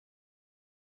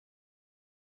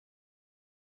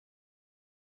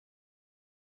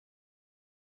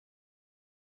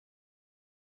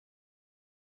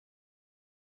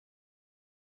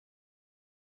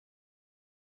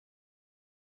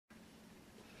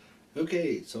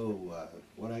Okay, so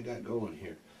what I got going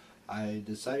here, I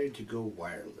decided to go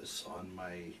wireless on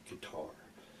my guitar,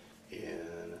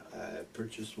 and I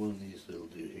purchased one of these little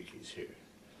doohickeys here.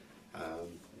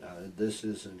 Now this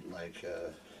isn't like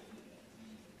a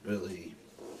really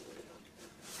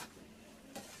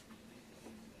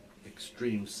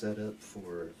extreme setup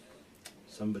for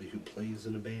somebody who plays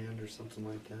in a band or something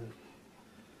like that,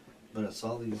 but I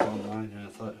saw these online and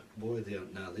I thought, boy,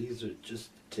 now these are just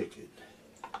the ticket.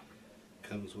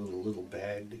 Comes with a little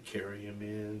bag to carry them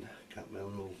in. Got my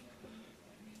little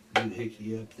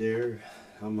doohickey up there.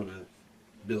 I'm gonna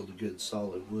build a good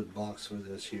solid wood box for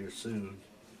this here soon.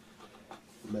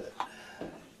 But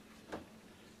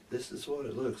this is what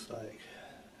it looks like.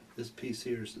 This piece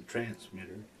here is the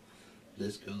transmitter.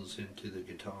 This goes into the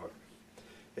guitar.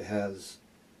 It has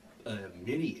a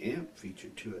mini amp feature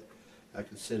to it. I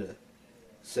can set a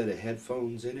set of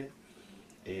headphones in it,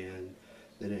 and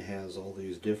then it has all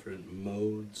these different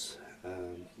modes.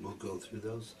 We'll go through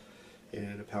those,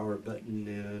 and a power button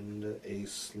and a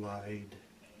slide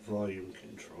volume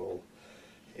control,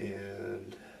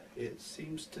 and it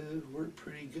seems to work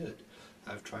pretty good.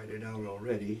 I've tried it out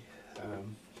already.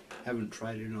 Haven't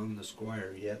tried it on the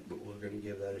Squire yet, but we're going to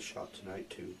give that a shot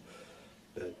tonight too.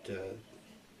 But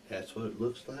that's what it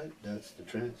looks like. That's the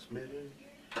transmitter.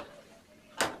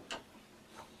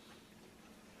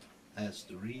 That's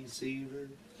the receiver.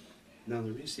 Now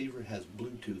the receiver has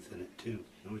Bluetooth in it too,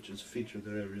 which is a feature that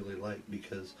I really like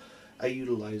because I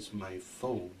utilize my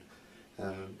phone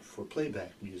for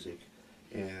playback music,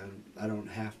 and I don't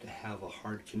have to have a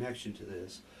hard connection to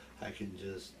this. I can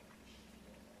just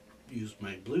use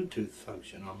my Bluetooth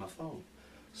function on my phone,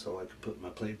 so I can put my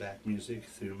playback music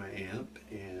through my amp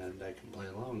and I can play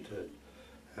along to it.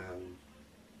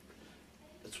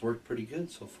 It's worked pretty good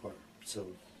so far,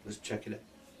 so let's check it out.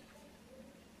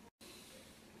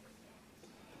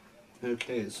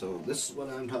 Okay, so this is what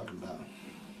I'm talking about.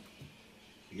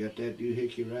 You got that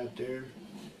doohickey right there.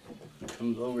 It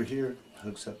comes over here,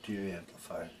 hooks up to your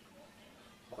amplifier,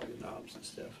 all your knobs and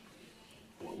stuff.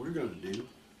 What we're going to do,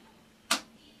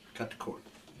 cut the cord.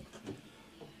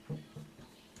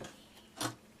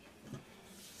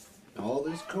 Now all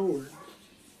this cord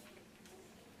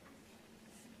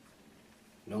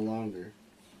no longer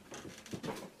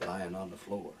lying on the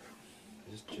floor.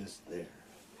 It's just there.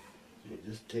 You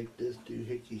just take this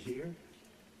doohickey here,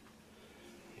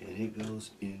 and it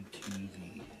goes into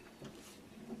the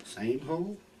same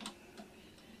hole,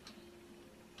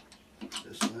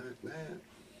 just like that.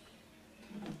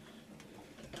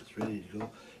 It's ready to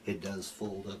go. It does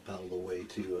fold up out of the way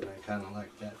too, and I kind of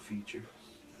like that feature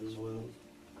as well.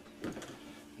 And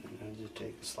I just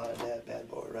slide that bad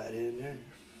boy right in there.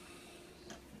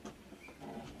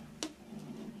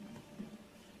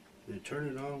 You turn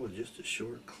it on with just a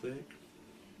short click.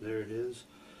 There it is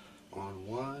on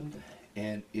one,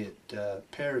 and it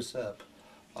pairs up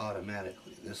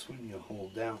automatically. This one you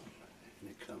hold down and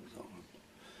it comes on.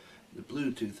 The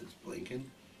Bluetooth is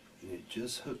blinking, and it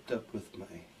just hooked up with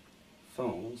my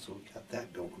phone, so we got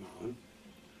that going on.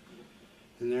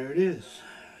 And there it is.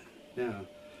 Now,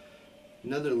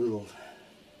 another little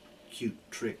cute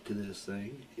trick to this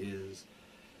thing is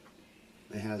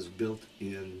it has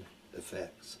built-in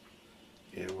effects,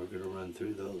 and we're going to run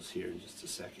through those here in just a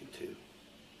second too.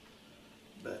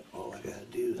 But all I gotta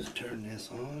do is turn this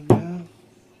on now.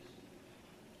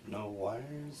 No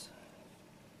wires.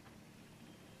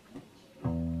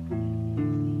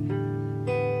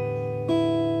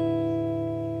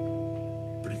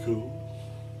 Pretty cool.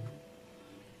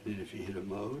 And if you hit a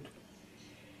mode,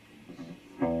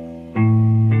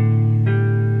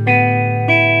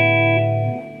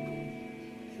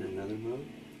 hit another mode.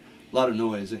 A lot of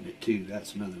noise in it too.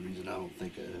 That's another reason I don't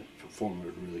think a performer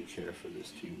would really care for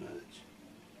this too much.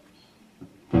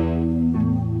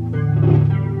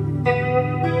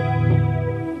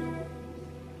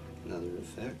 Another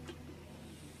effect.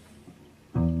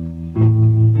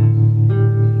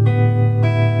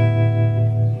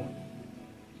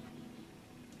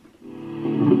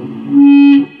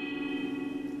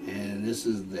 And this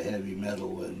is the heavy metal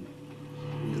one.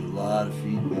 You get a lot of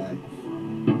feedback.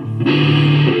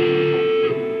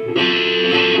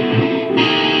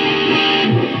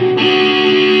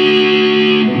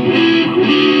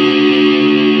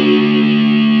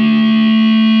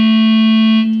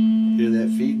 Hear that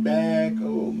feedback?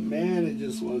 Oh man, it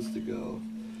just wants to go.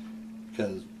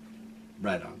 Because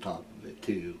right on top of it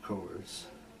too, of course.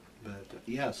 But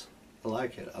yes, I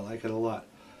like it. I like it a lot.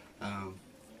 I'm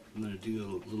going to do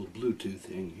a little Bluetooth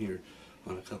thing here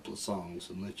on a couple of songs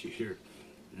and let you hear it.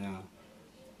 Now,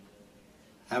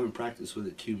 I haven't practiced with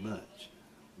it too much,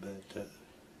 but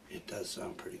it does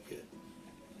sound pretty good.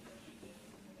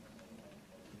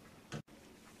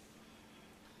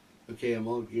 Okay, I'm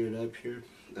all geared up here.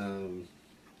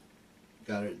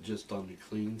 Got it just on the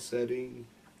clean setting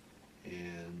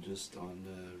and just on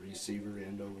the receiver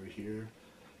end over here.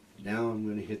 Now I'm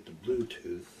going to hit the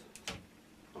Bluetooth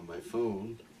on my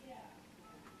phone.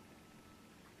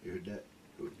 You heard that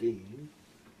go ding.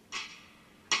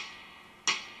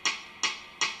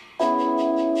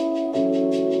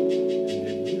 And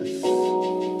then this.